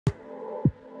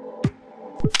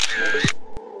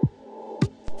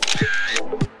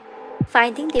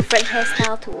Finding different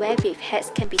hairstyles to wear with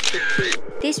hats can be tricky.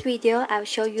 This video, I'll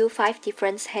show you 5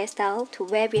 different hairstyles to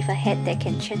wear with a hat that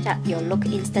can change up your look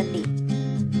instantly.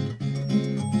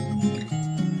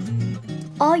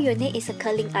 All you need is a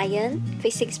curling iron,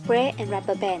 fixing spray and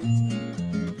rubber band.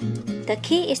 The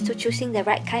key is to choosing the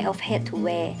right kind of hat to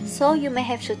wear, so you may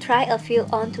have to try a few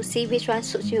on to see which one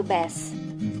suits you best.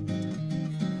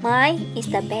 Mine is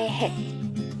the bear hat.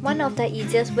 One of the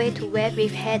easiest way to wear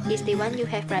with hat is the one you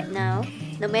have right now,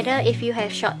 no matter if you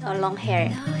have short or long hair.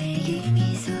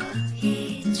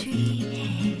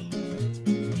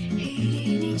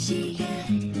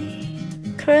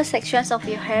 Curl sections of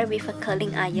your hair with a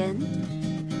curling iron.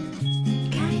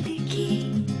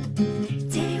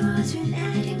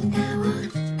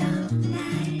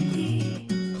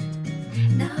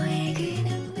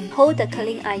 Hold the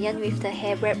curling iron with the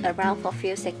hair wrapped around for a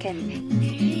few seconds.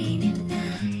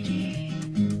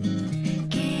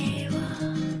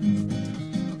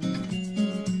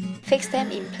 Fix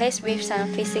them in place with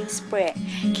some fixing spray.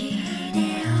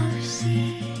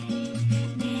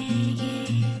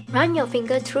 Run your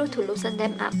finger through to loosen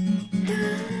them up.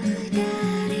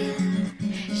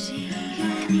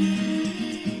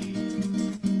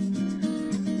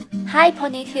 High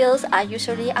ponytails are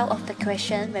usually out of the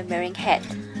question when wearing hat,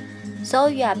 so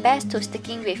you are best to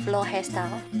sticking with low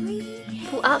hairstyle.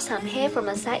 Pull out some hair from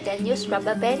the side, then use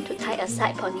rubber band to tie a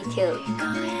side ponytail.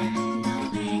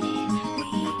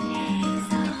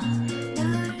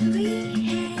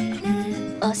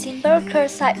 A simple curl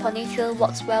side ponytail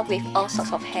works well with all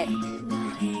sorts of hat.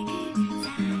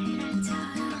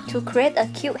 To create a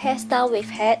cute hairstyle with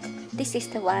hat, this is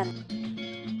the one.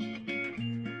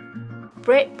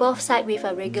 Braid both sides with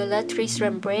a regular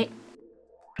 3-strand braid.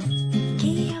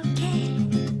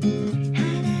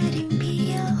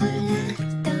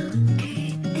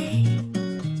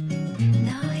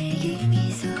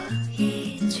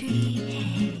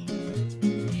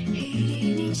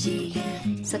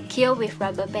 Secure with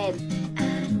rubber band.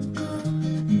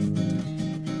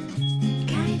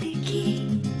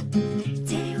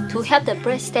 To help the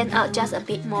braid stand out just a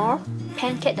bit more,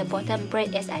 pancake the bottom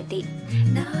braid as I did.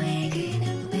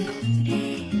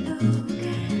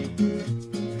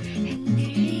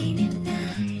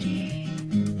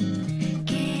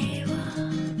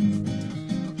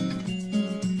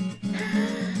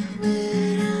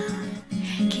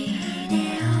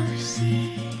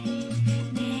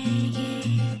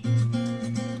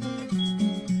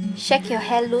 Shake your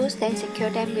hair loose, then secure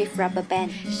them with rubber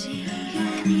band.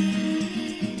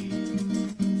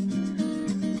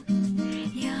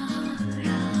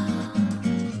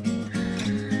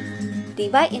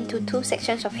 Divide into 2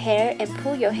 sections of hair and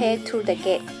pull your hair through the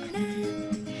gap.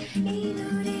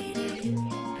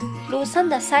 Loosen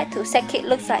the side to make it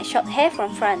look like short hair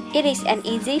from front. It is an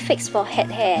easy fix for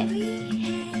head hair.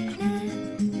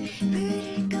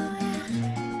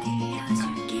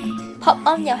 Pop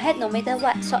on your head no matter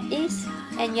what short is,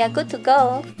 and you are good to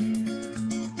go.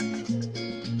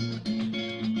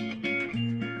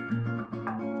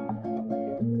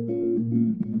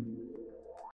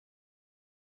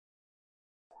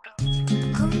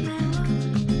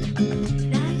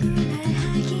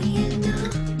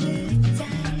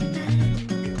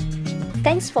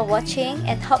 Thanks for watching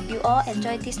and hope you all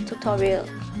enjoyed this tutorial.